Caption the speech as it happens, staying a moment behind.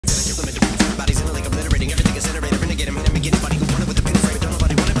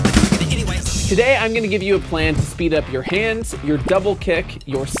Today, I'm gonna give you a plan to speed up your hands, your double kick,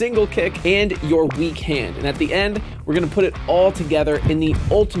 your single kick, and your weak hand. And at the end, we're gonna put it all together in the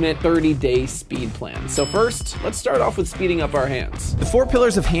ultimate 30-day speed plan. So first, let's start off with speeding up our hands. The 4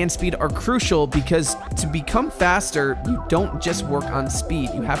 pillars of hand speed are crucial because to become faster, you don't just work on speed.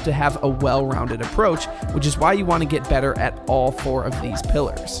 You have to have a well-rounded approach, which is why you want to get better at all 4 of these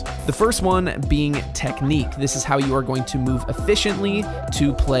pillars. The first one being technique. This is how you are going to move efficiently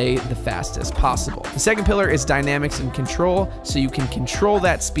to play the fastest possible. The second pillar is dynamics and control, so you can control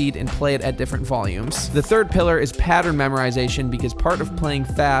that speed and play it at different volumes. The third pillar is pattern memorization, because part of playing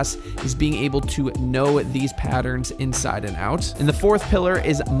fast is being able to know these patterns inside and out. And the fourth pillar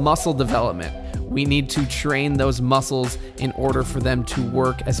is muscle development. We need to train those muscles in order for them to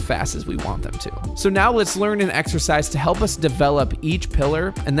work as fast as we want them to. So now let's learn an exercise to help us develop each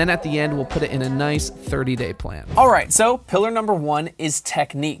pillar, and then at the end, we'll put it in a nice 30-day plan. All right, so pillar number 1 is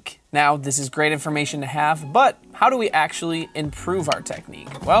technique. Now, this is great information to have, but how do we actually improve our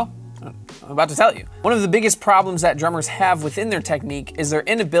technique? Well, I'm about to tell you. One of the biggest problems that drummers have within their technique is their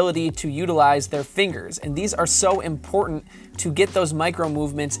inability to utilize their fingers, and these are so important to get those micro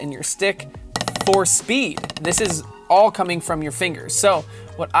movements in your stick for speed. This is all coming from your fingers. So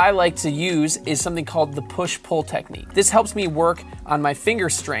what I like to use is something called the push-pull technique. This helps me work on my finger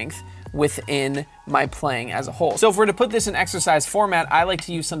strength within my playing as a whole. So if we're to put this in exercise format, I like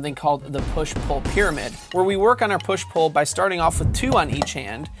to use something called the push-pull pyramid, where we work on our push-pull by starting off with 2 on each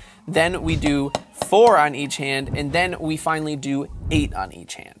hand, then we do 4 on each hand, and then we finally do 8 on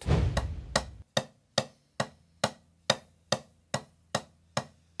each hand.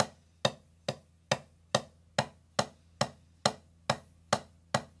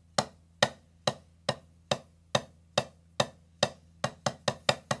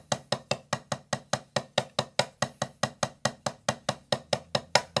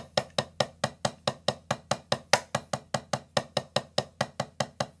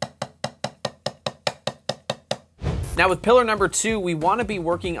 Now with pillar number 2, we want to be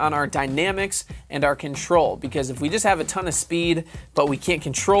working on our dynamics and our control, because if we just have a ton of speed, but we can't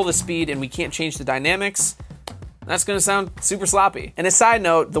control the speed and we can't change the dynamics, that's going to sound super sloppy. And a side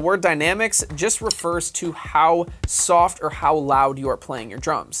note, the word dynamics just refers to how soft or how loud you are playing your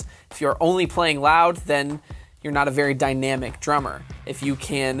drums. If you're only playing loud, then you're not a very dynamic drummer. If you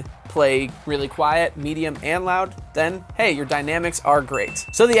can play really quiet, medium, and loud, then hey, your dynamics are great.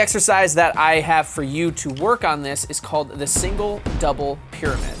 So the exercise that I have for you to work on this is called the single double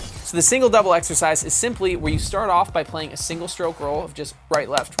pyramid. So the single double exercise is simply where you start off by playing a single stroke roll of just right,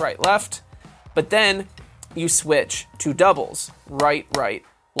 left, but then you switch to doubles, right,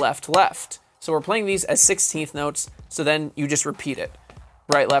 left, left. So we're playing these as 16th notes, so then you just repeat it.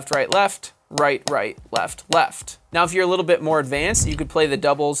 Right, left, right, left, left. Now, if you're a little bit more advanced, you could play the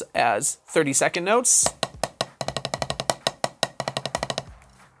doubles as 30-second notes.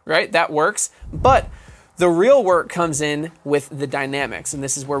 Right, that works. But the real work comes in with the dynamics, and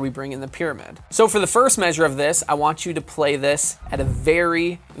this is where we bring in the pyramid. So for the first measure of this, I want you to play this at a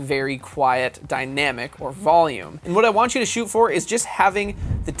very, very quiet dynamic or volume. And what I want you to shoot for is just having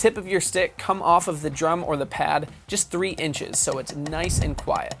the tip of your stick come off of the drum or the pad just 3 inches, so it's nice and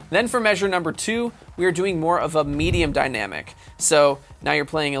quiet. Then for measure number 2, we are doing more of a medium dynamic. So now you're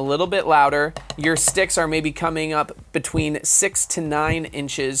playing a little bit louder. Your sticks are maybe coming up between 6 to 9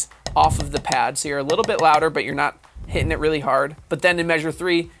 inches off of the pad. So you're a little bit louder, but you're not hitting it really hard. But then in measure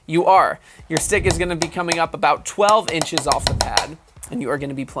 3, you are. Your stick is gonna be coming up about 12 inches off the pad, and you are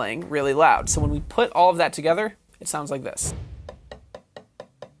gonna be playing really loud. So when we put all of that together, it sounds like this.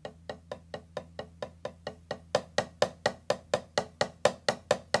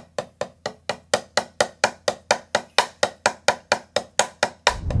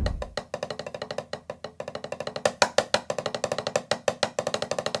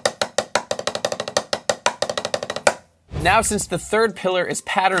 Now, since the third pillar is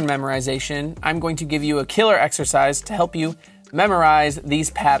pattern memorization, I'm going to give you a killer exercise to help you memorize these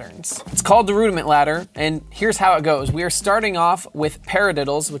patterns. It's called the rudiment ladder, and here's how it goes. We are starting off with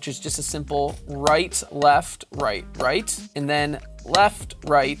paradiddles, which is just a simple right, left, right, and then left,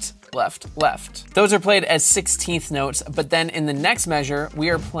 right, left, left. Those are played as 16th notes, but then in the next measure,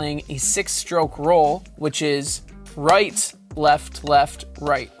 we are playing a 6-stroke roll, which is right, left,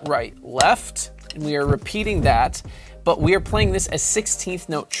 right, left, and we are repeating that, but we are playing this as 16th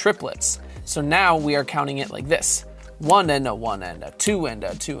note triplets. So now we are counting it like this. 1 and a 1 and a 2 and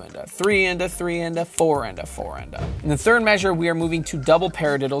a 2 and a 3 and a 3 and a 4 and a 4 and a. In the third measure, we are moving to double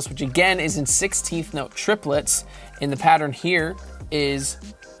paradiddles, which again is in 16th note triplets. And the pattern here is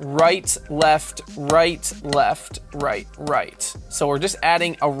right, left, right, left, right, right. So we're just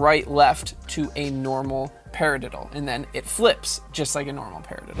adding a right, left to a normal paradiddle, and then it flips just like a normal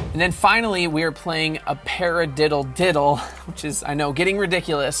paradiddle. And then finally, we are playing a paradiddle diddle, which is, I know, getting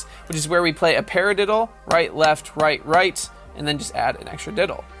ridiculous, which is where we play a paradiddle, right, left, right, right, and then just add an extra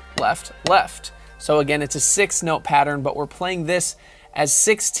diddle, left, left. So again, it's a 6-note pattern, but we're playing this as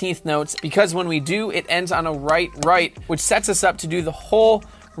 16th notes because when we do, it ends on a right, right, which sets us up to do the whole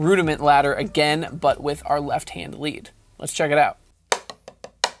rudiment ladder again, but with our left hand lead. Let's check it out.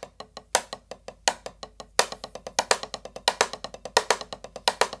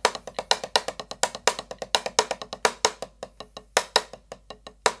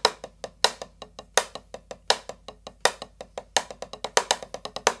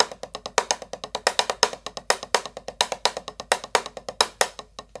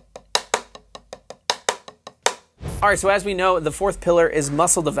 All right, so as we know, the fourth pillar is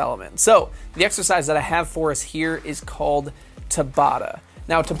muscle development. So the exercise that I have for us here is called Tabata.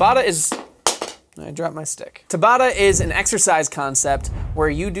 Now Tabata is, I dropped my stick. Tabata is an exercise concept where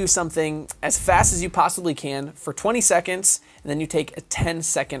you do something as fast as you possibly can for 20 seconds, and then you take a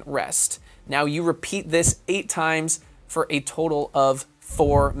 10-second rest. Now you repeat this 8 times for a total of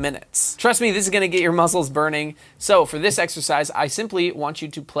 4 minutes. Trust me, this is gonna get your muscles burning. So for this exercise, I simply want you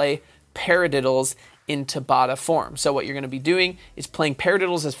to play paradiddles in Tabata form. So what you're going to be doing is playing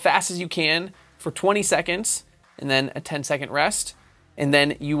paradiddles as fast as you can for 20 seconds and then a 10-second rest, and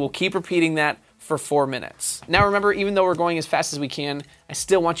then you will keep repeating that for 4 minutes. Now remember, even though we're going as fast as we can, I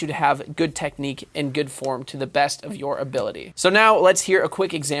still want you to have good technique and good form to the best of your ability. So now let's hear a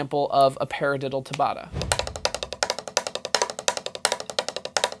quick example of a paradiddle Tabata.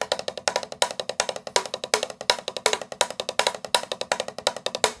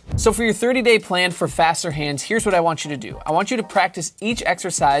 So for your 30-day plan for faster hands, here's what I want you to do. I want you to practice each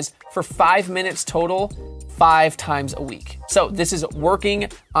exercise for 5 minutes total, 5 times a week. So this is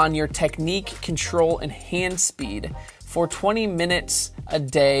working on your technique, control, and hand speed for 20 minutes a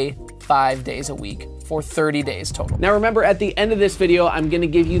day, 5 days a week for 30 days total. Now remember, at the end of this video, I'm gonna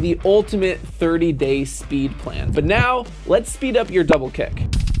give you the ultimate 30-day speed plan. But now, let's speed up your double kick.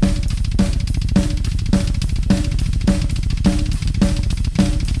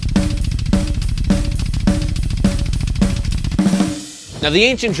 Now, the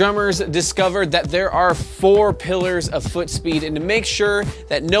ancient drummers discovered that there are 4 pillars of foot speed, and to make sure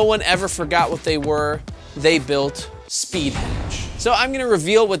that no one ever forgot what they were, they built speed hinge. So I'm gonna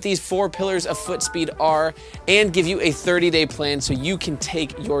reveal what these 4 pillars of foot speed are and give you a 30-day plan so you can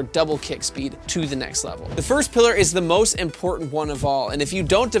take your double kick speed to the next level. The first pillar is the most important one of all, and if you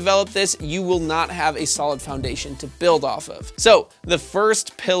don't develop this, you will not have a solid foundation to build off of. So the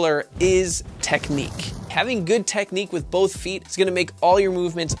first pillar is technique. Having good technique with both feet is gonna make all your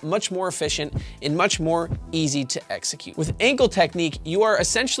movements much more efficient and much more easy to execute. With ankle technique, you are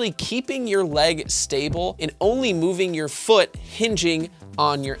essentially keeping your leg stable and only moving your foot hinging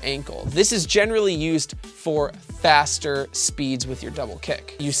on your ankle. This is generally used for faster speeds with your double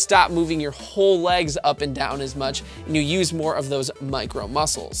kick. You stop moving your whole legs up and down as much, and you use more of those micro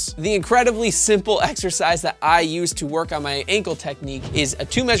muscles. The incredibly simple exercise that I use to work on my ankle technique is a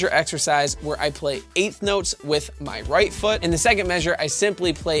 2-measure exercise where I play 8th notes with my right foot, and the second measure, I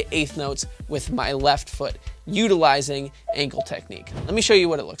simply play 8th notes with my left foot, utilizing ankle technique. Let me show you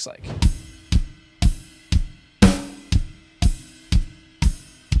what it looks like.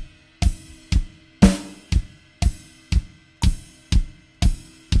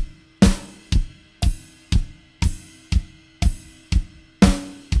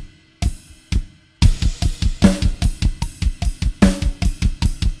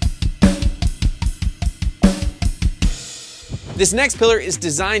 This next pillar is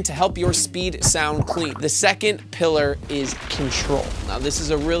designed to help your speed sound clean. The second pillar is control. Now, this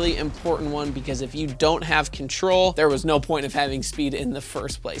is a really important one because if you don't have control, there was no point of having speed in the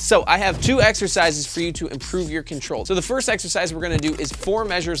first place. So I have 2 exercises for you to improve your control. So the first exercise we're gonna do is 4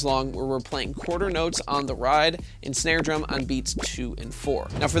 measures long where we're playing quarter notes on the ride and snare drum on beats 2 and 4.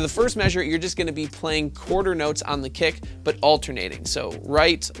 Now for the first measure, you're just gonna be playing quarter notes on the kick, but alternating. So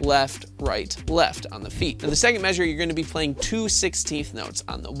right, left on the feet. Now the second measure, you're gonna be playing 2 16th notes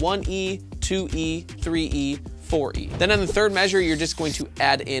on the 1E, 2E, 3E, 4E. Then on the third measure, you're just going to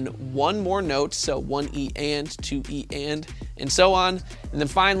add in 1 more note, so 1E and, 2E and so on. And then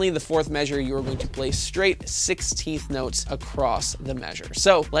finally, the fourth measure, you're going to play straight 16th notes across the measure.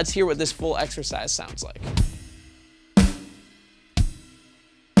 So let's hear what this full exercise sounds like.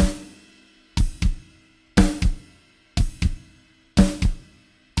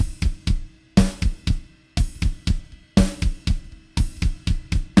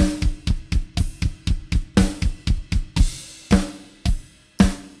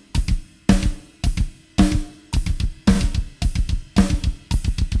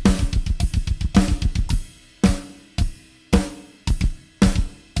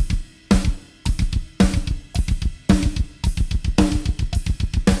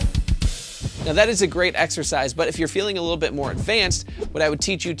 Now that is a great exercise, but if you're feeling a little bit more advanced, what I would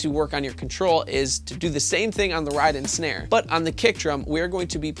teach you to work on your control is to do the same thing on the ride and snare. But on the kick drum, we're going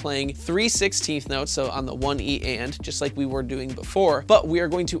to be playing 3/16 notes, so on the 1E and, just like we were doing before, but we are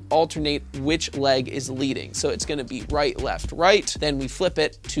going to alternate which leg is leading. So it's gonna be right, left, right, then we flip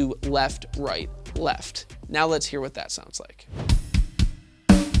it to left, right, left. Now let's hear what that sounds like.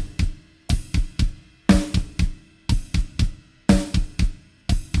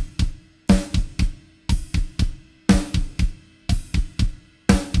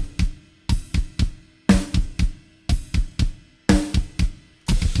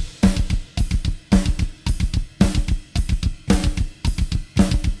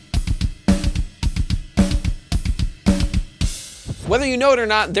 Whether you know it or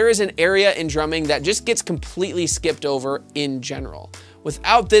not, there is an area in drumming that just gets completely skipped over in general.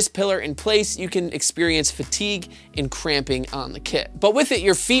 Without this pillar in place, you can experience fatigue and cramping on the kit. But with it,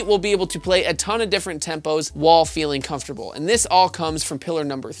 your feet will be able to play a ton of different tempos while feeling comfortable. And this all comes from pillar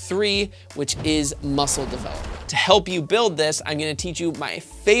number 3, which is muscle development. To help you build this, I'm gonna teach you my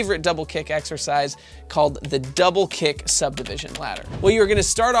favorite double kick exercise called the double kick subdivision ladder. What you're gonna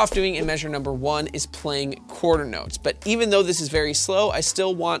start off doing in measure number 1 is playing quarter notes. But even though this is very slow, I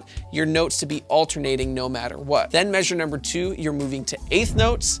still want your notes to be alternating no matter what. Then measure number 2, you're moving to 1/8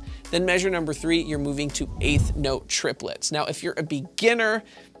 notes. Then measure number 3, you're moving to 1/8 note triplets. Now, if you're a beginner,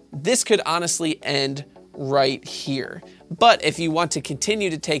 this could honestly end right here. But if you want to continue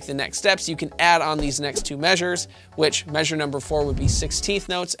to take the next steps, you can add on these next 2 measures, which measure number 4 would be 16th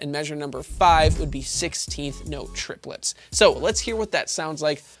notes and measure number 5 would be 16th note triplets. So let's hear what that sounds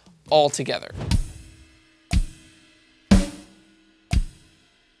like all together.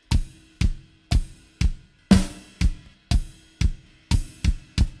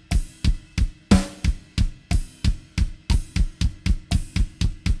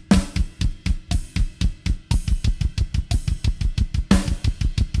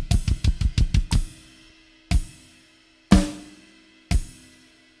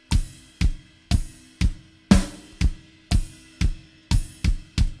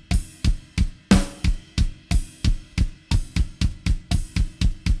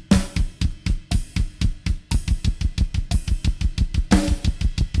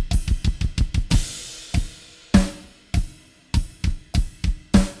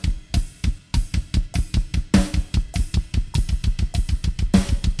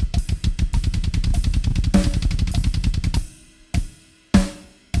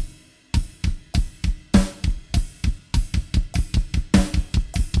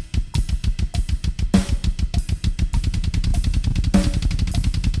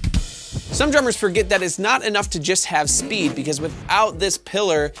 Some drummers forget that it's not enough to just have speed, because without this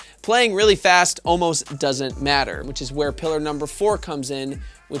pillar, playing really fast almost doesn't matter, which is where pillar number 4 comes in,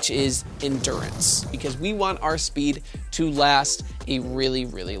 which is endurance, because we want our speed to last a really,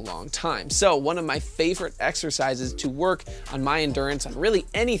 really long time. So one of my favorite exercises to work on my endurance on really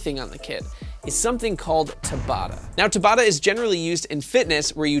anything on the kit is something called Tabata. Now, Tabata is generally used in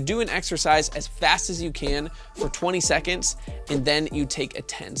fitness, where you do an exercise as fast as you can for 20 seconds, and then you take a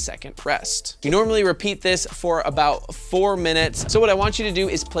 10-second rest. You normally repeat this for about 4 minutes. So what I want you to do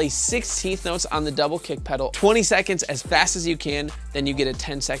is play 16th notes on the double kick pedal, 20 seconds as fast as you can, then you get a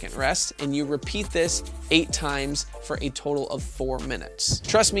 10-second rest, and you repeat this 8 times for a total of 4 minutes.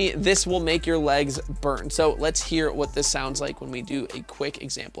 Trust me, this will make your legs burn. So let's hear what this sounds like when we do a quick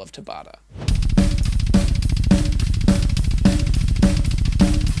example of Tabata.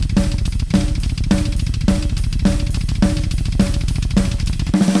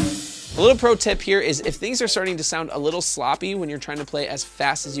 A little pro tip here is, if things are starting to sound a little sloppy when you're trying to play as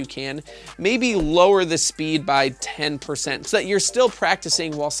fast as you can, maybe lower the speed by 10% so that you're still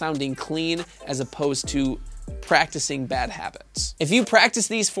practicing while sounding clean, as opposed to practicing bad habits. If you practice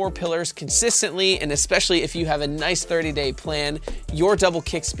these 4 pillars consistently, and especially if you have a nice 30-day plan, your double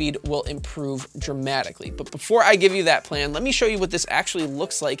kick speed will improve dramatically. But before I give you that plan, let me show you what this actually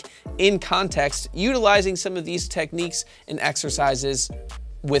looks like in context, utilizing some of these techniques and exercises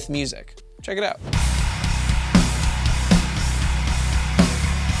with music. Check it out.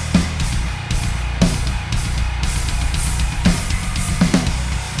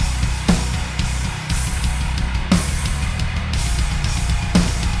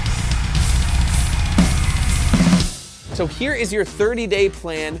 So here is your 30-day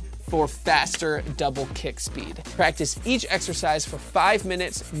plan for faster double kick speed. Practice each exercise for 5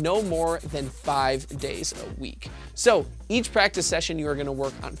 minutes, no more than 5 days a week. So each practice session, you are gonna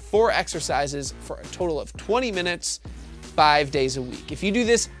work on 4 exercises for a total of 20 minutes. 5 days a week. If you do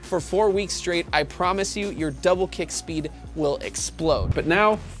this for 4 weeks straight, I promise you, your double kick speed will explode. But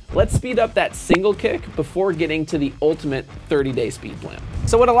now, let's speed up that single kick before getting to the ultimate 30-day speed plan.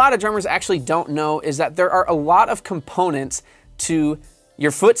 So what a lot of drummers actually don't know is that there are a lot of components to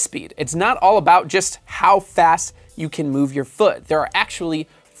your foot speed. It's not all about just how fast you can move your foot. There are actually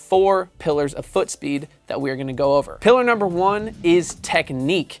 4 pillars of foot speed that we're gonna go over. Pillar number 1 is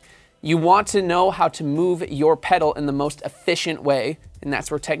technique. You want to know how to move your pedal in the most efficient way, and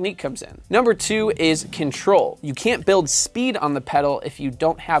that's where technique comes in. Number 2 is control. You can't build speed on the pedal if you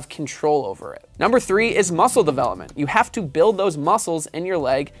don't have control over it. Number 3 is muscle development. You have to build those muscles in your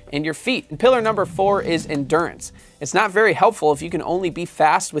leg and your feet. And pillar number 4 is endurance. It's not very helpful if you can only be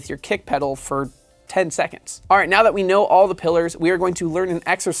fast with your kick pedal for 10 seconds. All right, now that we know all the pillars, we are going to learn an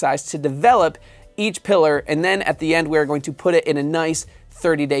exercise to develop each pillar, and then at the end, we are going to put it in a nice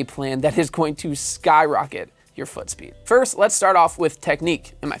 30-day plan that is going to skyrocket your foot speed. First, let's start off with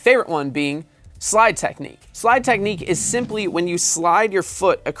technique, and my favorite one being slide technique. Slide technique is simply when you slide your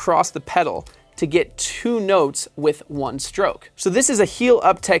foot across the pedal to get 2 notes with 1 stroke. So this is a heel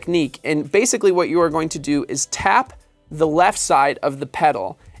up technique, and basically what you are going to do is tap the left side of the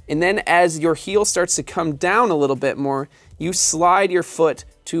pedal, and then as your heel starts to come down a little bit more, you slide your foot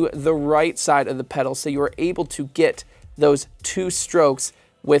to the right side of the pedal so you are able to get those 2 strokes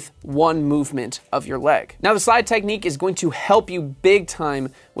with 1 movement of your leg. Now the slide technique is going to help you big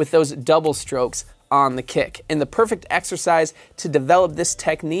time with those double strokes on the kick. And the perfect exercise to develop this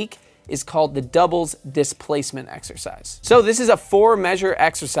technique is called the doubles displacement exercise. So this is a 4-measure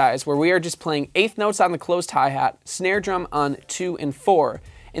exercise where we are just playing 1/8 notes on the closed hi-hat, snare drum on 2 and 4,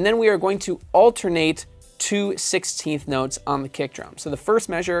 and then we are going to alternate 2 16th notes on the kick drum. So the first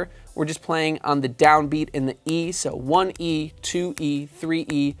measure, we're just playing on the downbeat in the E, so 1E, 2E,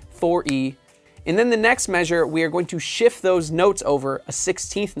 3E, 4E. And then the next measure, we are going to shift those notes over a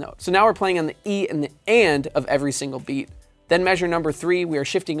 16th note. So now we're playing on the E and the and of every single beat. Then measure number 3, we are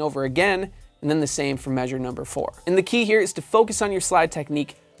shifting over again, and then the same for measure number 4. And the key here is to focus on your slide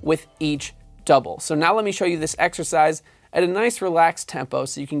technique with each double. So now let me show you this exercise at a nice relaxed tempo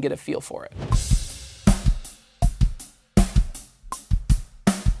so you can get a feel for it.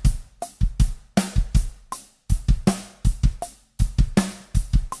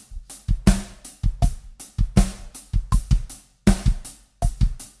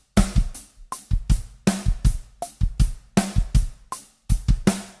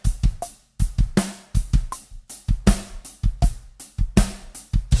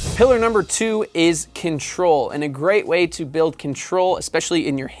 Pillar number 2 is control, and a great way to build control, especially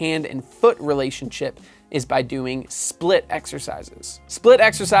in your hand and foot relationship, is by doing split exercises. Split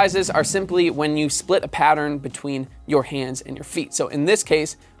exercises are simply when you split a pattern between your hands and your feet. So in this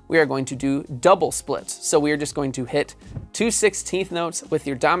case, we are going to do double splits. So we are just going to hit 2 16th notes with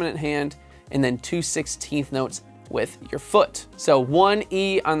your dominant hand and then 2 16th notes with your foot. So 1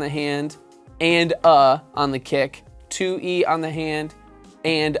 E on the hand and on the kick, 2 E on the hand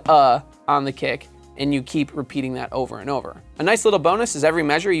and on the kick, and you keep repeating that over and over. A nice little bonus is every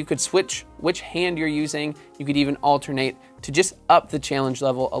measure you could switch which hand you're using. You could even alternate to just up the challenge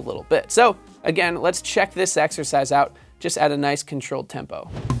level a little bit. So again, let's check this exercise out just at a nice controlled tempo.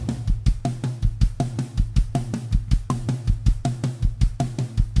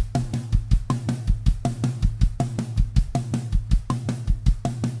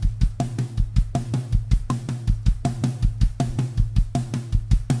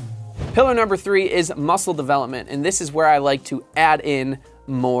 Pillar number 3 is muscle development, and this is where I like to add in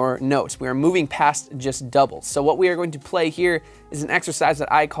more notes. We are moving past just doubles. So what we are going to play here is an exercise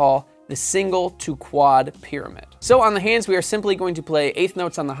that I call the single to quad pyramid. So on the hands, we are simply going to play 1/8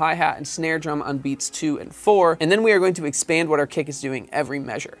 notes on the hi-hat and snare drum on beats 2 and 4, and then we are going to expand what our kick is doing every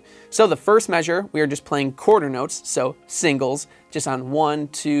measure. So the first measure, we are just playing quarter notes, so singles, just on 1,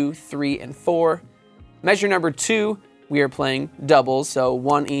 2, 3, and 4. Measure number 2, we are playing doubles, so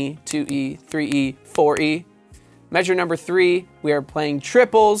 1E, 2E, 3E, 4E. Measure number 3, we are playing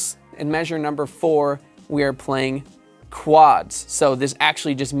triples, and measure number 4, we are playing quads. So this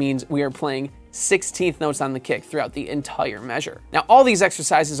actually just means we are playing 16th notes on the kick throughout the entire measure. Now, all these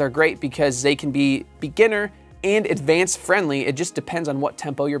exercises are great because they can be beginner and advanced friendly. It just depends on what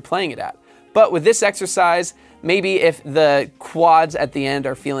tempo you're playing it at. But with this exercise, maybe if the quads at the end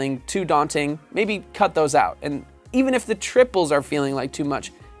are feeling too daunting, maybe cut those out. And even if the triples are feeling like too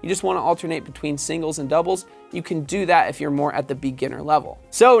much, you just want to alternate between singles and doubles, you can do that if you're more at the beginner level.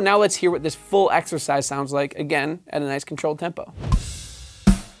 So now let's hear what this full exercise sounds like, again, at a nice controlled tempo.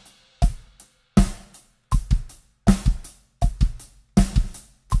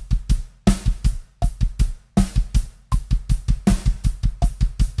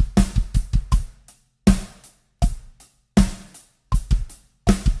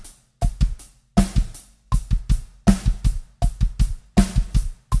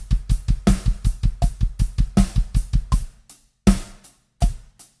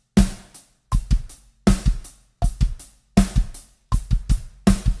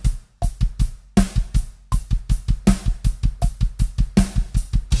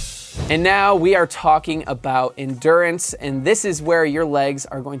 And now we are talking about endurance, and this is where your legs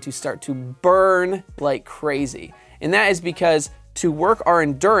are going to start to burn like crazy. And that is because to work our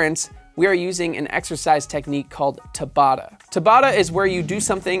endurance, we are using an exercise technique called Tabata. Tabata is where you do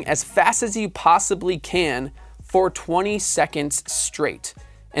something as fast as you possibly can for 20 seconds straight.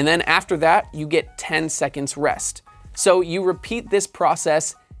 And then after that, you get 10 seconds rest. So you repeat this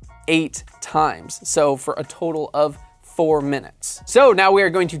process 8 times. So for a total of 4 minutes. So now we are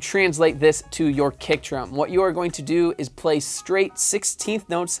going to translate this to your kick drum. What you are going to do is play straight 16th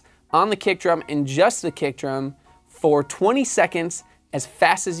notes on the kick drum and just the kick drum for 20 seconds as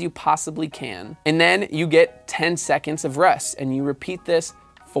fast as you possibly can. And then you get 10 seconds of rest and you repeat this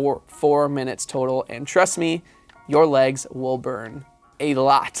for 4 minutes total. And trust me, your legs will burn a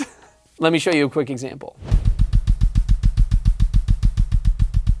lot. Let me show you a quick example.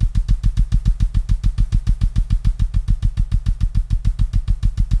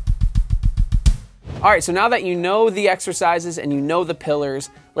 All right, so now that you know the exercises and you know the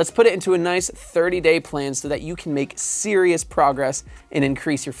pillars, let's put it into a nice 30-day plan so that you can make serious progress and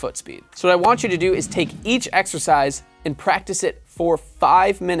increase your foot speed. So what I want you to do is take each exercise and practice it for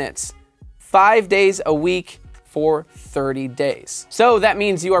 5 minutes, 5 days a week for 30 days. So that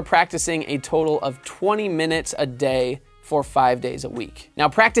means you are practicing a total of 20 minutes a day for 5 days a week. Now,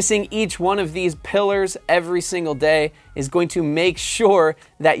 practicing each one of these pillars every single day is going to make sure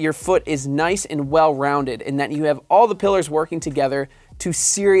that your foot is nice and well-rounded and that you have all the pillars working together to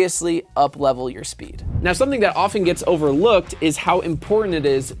seriously up-level your speed. Now, something that often gets overlooked is how important it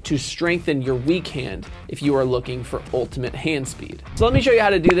is to strengthen your weak hand if you are looking for ultimate hand speed. So let me show you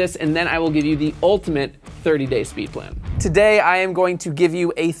how to do this, and then I will give you the ultimate 30-day speed plan. Today, I am going to give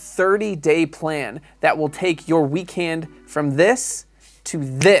you a 30-day plan that will take your weak hand from this to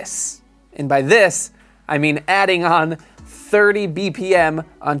this. And by this, I mean adding on 30 BPM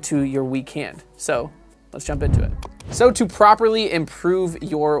onto your weak hand. So let's jump into it. So to properly improve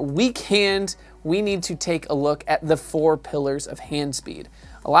your weak hand, we need to take a look at the 4 pillars of hand speed.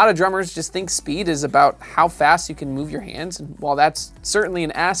 A lot of drummers just think speed is about how fast you can move your hands, and while that's certainly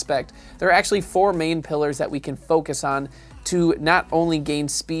an aspect, there are actually 4 main pillars that we can focus on to not only gain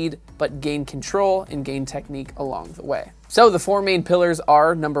speed, but gain control and gain technique along the way. So the 4 main pillars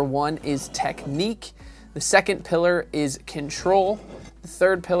are, number 1 is technique, the 2nd pillar is control, the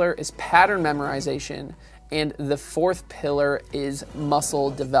 3rd pillar is pattern memorization, and the 4th pillar is muscle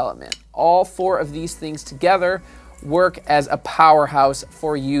development. All 4 of these things together work as a powerhouse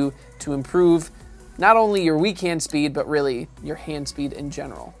for you to improve not only your weak hand speed, but really your hand speed in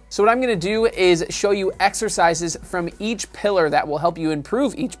general. So what I'm gonna do is show you exercises from each pillar that will help you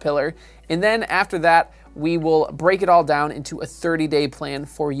improve each pillar. And then after that, we will break it all down into a 30-day plan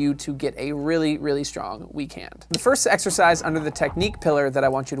for you to get a really, really strong weak hand. The first exercise under the technique pillar that I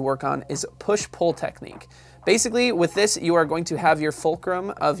want you to work on is push-pull technique. Basically, with this, you are going to have your fulcrum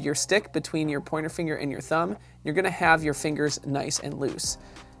of your stick between your pointer finger and your thumb. You're gonna have your fingers nice and loose.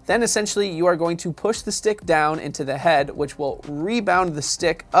 Then essentially, you are going to push the stick down into the head, which will rebound the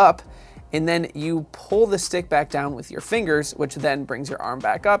stick up, and then you pull the stick back down with your fingers, which then brings your arm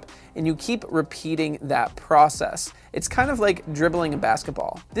back up, and you keep repeating that process. It's kind of like dribbling a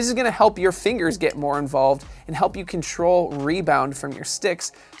basketball. This is gonna help your fingers get more involved and help you control rebound from your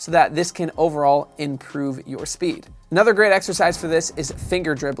sticks so that this can overall improve your speed. Another great exercise for this is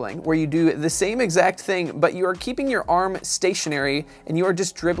finger dribbling, where you do the same exact thing, but you are keeping your arm stationary and you are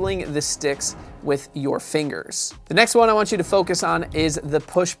just dribbling the sticks with your fingers. The next one I want you to focus on is the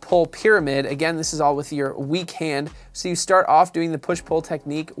push-pull pyramid. Again, this is all with your weak hand. So you start off doing the push-pull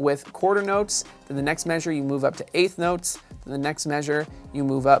technique with quarter notes, then the next measure you move up to 8th notes, then the next measure you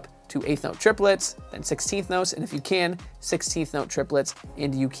move up to 8th note triplets, then 16th notes, and if you can, 16th note triplets,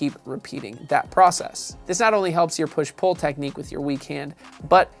 and you keep repeating that process. This not only helps your push-pull technique with your weak hand,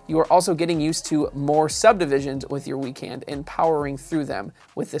 but you are also getting used to more subdivisions with your weak hand and powering through them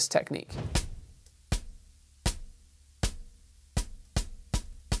with this technique.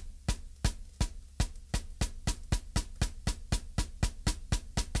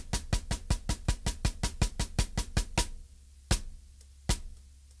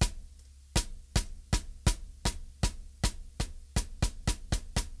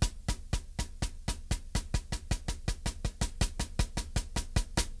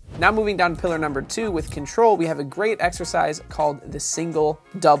 Now moving down to pillar number 2 with control, we have a great exercise called the single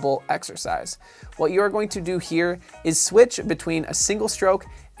double exercise. What you are going to do here is switch between a single stroke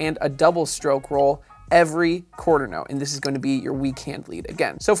and a double stroke roll every quarter note, and this is going to be your weak hand lead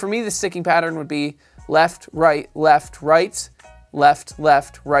again. So for me, the sticking pattern would be left, right, left, right, left,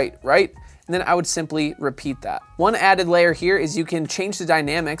 left, right, right, and then I would simply repeat that. One added layer here is you can change the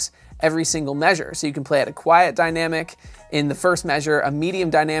dynamics every single measure. So you can play at a quiet dynamic in the first measure, a medium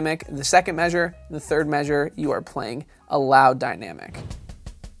dynamic in the second measure, and the third measure you are playing a loud dynamic.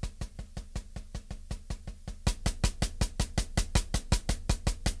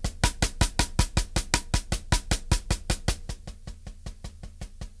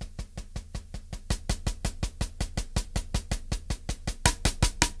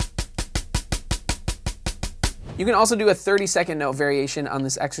 You can also do a 30-second note variation on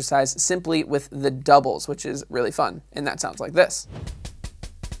this exercise simply with the doubles, which is really fun, and that sounds like this.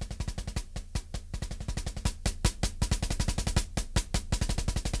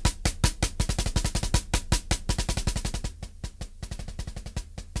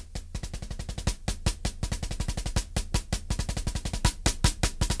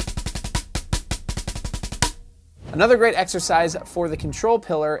 Another great exercise for the control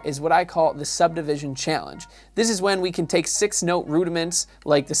pillar is what I call the subdivision challenge. This is when we can take 6-note rudiments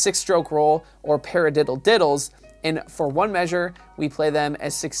like the 6-stroke roll or paradiddle diddles, and for one measure we play them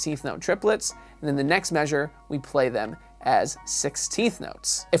as 16th note triplets, and then the next measure we play them as 16th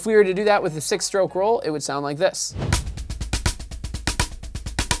notes. If we were to do that with the 6-stroke roll, it would sound like this.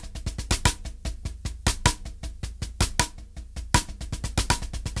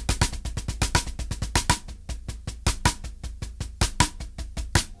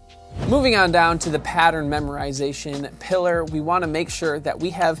 Moving on down to the pattern memorization pillar, we want to make sure that we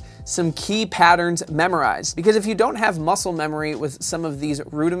have some key patterns memorized, because if you don't have muscle memory with some of these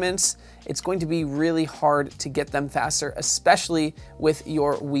rudiments, it's going to be really hard to get them faster, especially with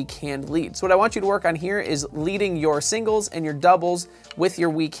your weak hand lead. So what I want you to work on here is leading your singles and your doubles with your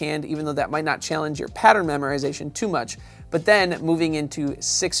weak hand, even though that might not challenge your pattern memorization too much, but then moving into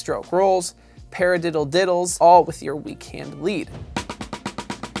 6-stroke rolls, paradiddle diddles, all with your weak hand lead.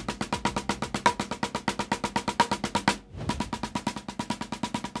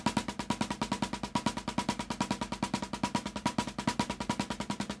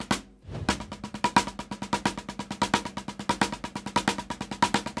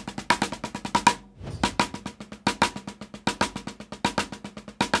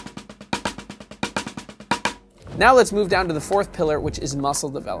 Now let's move down to the fourth pillar, which is muscle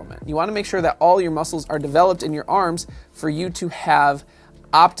development. You want to make sure that all your muscles are developed in your arms for you to have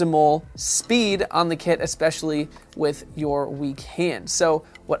optimal speed on the kit, especially with your weak hand. So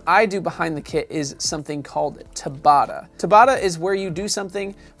what I do behind the kit is something called Tabata. Tabata is where you do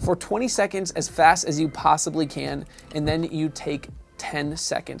something for 20 seconds as fast as you possibly can, and then you take 10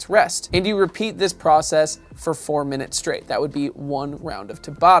 seconds rest. And you repeat this process for 4 minutes straight. That would be 1 round of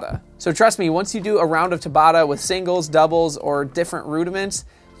Tabata. So trust me, once you do a round of Tabata with singles, doubles, or different rudiments,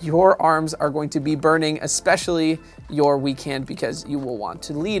 your arms are going to be burning, especially your weak hand, because you will want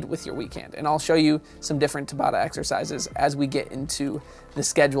to lead with your weak hand. And I'll show you some different Tabata exercises as we get into the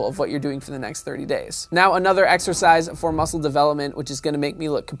schedule of what you're doing for the next 30 days. Now, another exercise for muscle development, which is gonna make me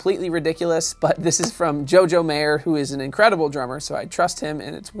look completely ridiculous, but this is from Jojo Mayer, who is an incredible drummer, so I trust him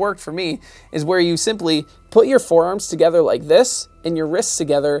and it's worked for me, is where you simply put your forearms together like this and your wrists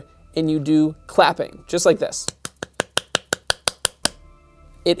together, and you do clapping, just like this.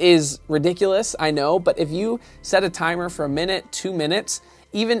 It is ridiculous, I know, but if you set a timer for 1 minute, 2 minutes,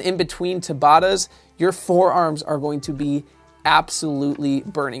 even in between Tabatas, your forearms are going to be absolutely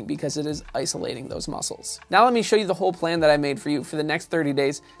burning because it is isolating those muscles. Now let me show you the whole plan that I made for you for the next 30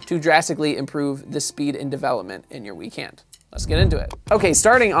 days to drastically improve the speed and development in your weak hand. Let's get into it. Okay,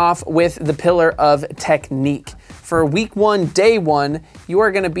 starting off with the pillar of technique. For week 1, day 1, you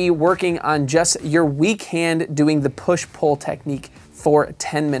are gonna be working on just your weak hand doing the push-pull technique for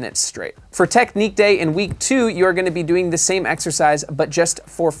 10 minutes straight. For technique day in week 2, you are gonna be doing the same exercise, but just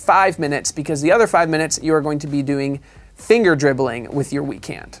for 5 minutes, because the other 5 minutes you are going to be doing finger dribbling with your weak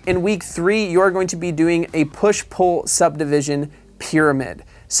hand. In week 3, you are going to be doing a push-pull subdivision pyramid.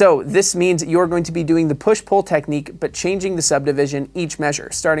 So this means you're going to be doing the push-pull technique, but changing the subdivision each measure,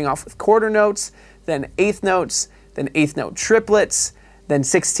 starting off with quarter notes, then 1/8 notes, then 1/8 note triplets, then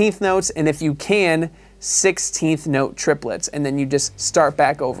 16th notes, and if you can, 16th note triplets, and then you just start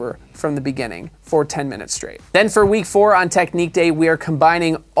back over from the beginning for 10 minutes straight. Then for week 4 on technique day, we are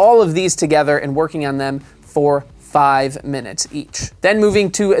combining all of these together and working on them for 5 minutes each. Then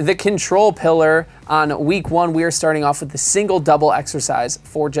moving to the control pillar, on week 1, we are starting off with the single double exercise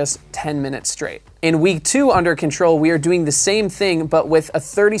for just 10 minutes straight. In week 2 under control, we are doing the same thing, but with a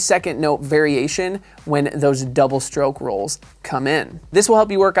 30-second note variation when those double stroke rolls come in. This will help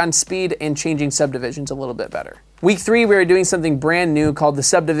you work on speed and changing subdivisions a little bit better. Week 3, we are doing something brand new called the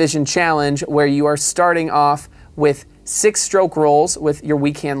subdivision challenge, where you are starting off with 6-stroke rolls with your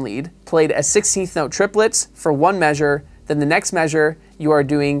weak hand lead, played as 16th note triplets for 1 measure. Then the next measure, you are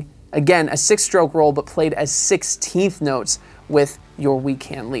doing Again, a 6-stroke roll, but played as 16th notes with your weak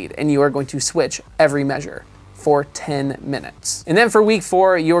hand lead. And you are going to switch every measure for 10 minutes. And then for week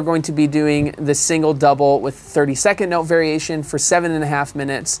 4, you're going to be doing the single double with 32nd note variation for 7.5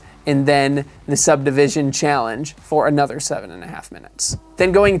 minutes, and then the subdivision challenge for another 7.5 minutes.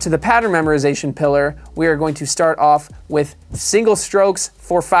 Then going to the pattern memorization pillar, we are going to start off with single strokes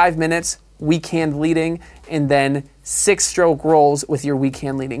for 5 minutes, weak hand leading, and then 6-stroke rolls with your weak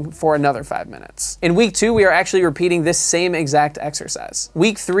hand leading for another 5 minutes. In week 2, we are actually repeating this same exact exercise.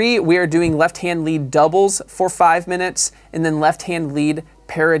 Week 3, we are doing left hand lead doubles for 5 minutes, and then left hand lead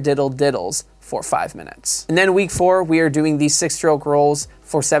paradiddle diddles for 5 minutes. And then week 4, we are doing these 6-stroke rolls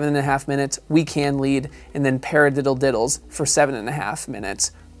for 7.5 minutes, weak hand lead, and then paradiddle diddles for 7.5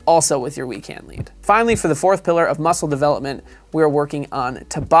 minutes, also with your weak hand lead. Finally, for the 4th pillar of muscle development, we are working on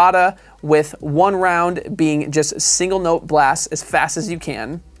Tabata, with 1 round being just single note blasts as fast as you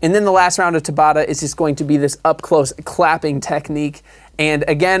can. And then the last round of Tabata is just going to be this up close clapping technique. And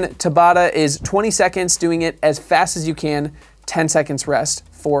again, Tabata is 20 seconds doing it as fast as you can, 10 seconds rest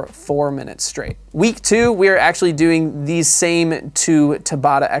for 4 minutes straight. Week 2, we are actually doing these same 2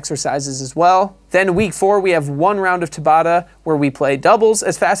 Tabata exercises as well. Then week 4, we have 1 round of Tabata where we play doubles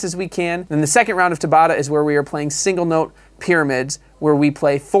as fast as we can. Then the second round of Tabata is where we are playing single note pyramids, where we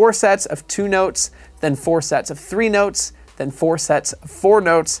play 4 sets of 2 notes, then 4 sets of 3 notes, then 4 sets of 4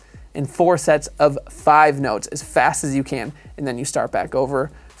 notes, and 4 sets of 5 notes as fast as you can. And then you start back over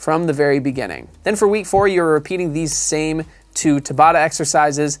from the very beginning. Then for week 4, you're repeating these same 2 Tabata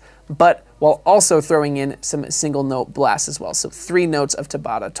exercises, but while also throwing in some single note blasts as well. So 3 notes of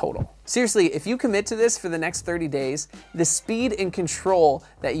Tabata total. Seriously, if you commit to this for the next 30 days, the speed and control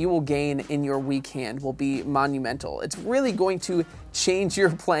that you will gain in your weak hand will be monumental. It's really going to change your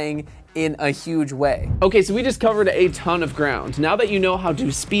playing in a huge way. Okay, so we just covered a ton of ground. Now that you know how to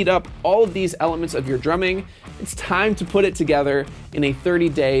speed up all of these elements of your drumming, it's time to put it together in a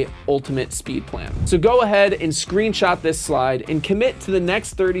 30-day ultimate speed plan. So go ahead and screenshot this slide and commit to the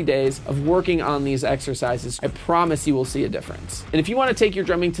next 30 days of working on these exercises. I promise you will see a difference. And if you want to take your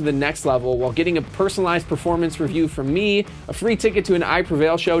drumming to the next level while getting a personalized performance review from me, a free ticket to an I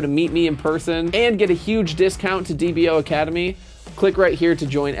Prevail show to meet me in person, and get a huge discount to DBO Academy, click right here to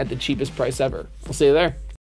join at the cheapest price ever. We'll see you there.